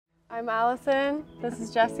I'm Allison, this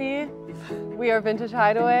is Jessie. We are Vintage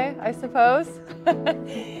Hideaway, I suppose.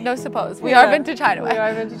 No suppose, we are Vintage Hideaway. We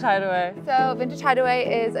are Vintage Hideaway. So Vintage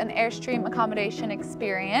Hideaway is an Airstream accommodation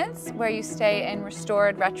experience where you stay in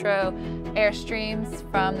restored retro Airstreams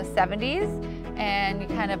from the 70s and you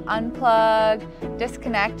kind of unplug,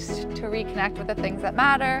 disconnect to reconnect with the things that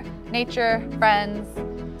matter, nature, friends,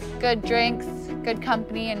 good drinks, good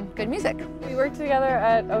company, and good music. We worked together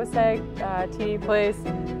at OSEG tea place.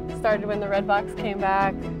 Started when the Red Box came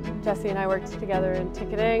back. Jessie and I worked together in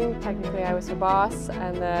ticketing. Technically I was her boss,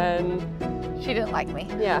 and then she didn't like me.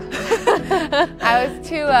 Yeah. I was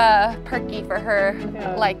too perky for her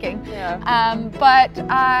liking. Yeah. But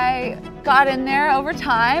I got in there over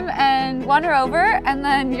time and won her over, and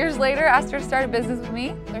then years later asked her to start a business with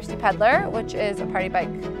me, Thirsty Peddler, which is a party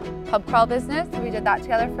bike pub crawl business. We did that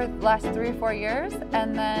together for the last 3 or 4 years,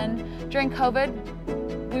 and then during COVID,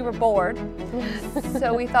 we were bored,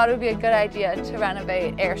 so we thought it would be a good idea to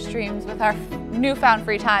renovate Airstreams with our newfound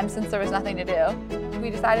free time since there was nothing to do. We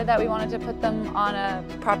decided that we wanted to put them on a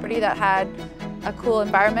property that had a cool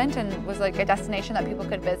environment and was like a destination that people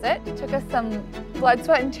could visit. It took us some blood,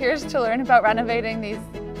 sweat, and tears to learn about renovating these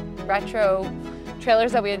retro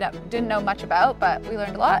trailers that we didn't know much about, but we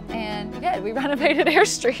learned a lot, and yeah, we renovated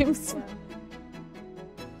Airstreams.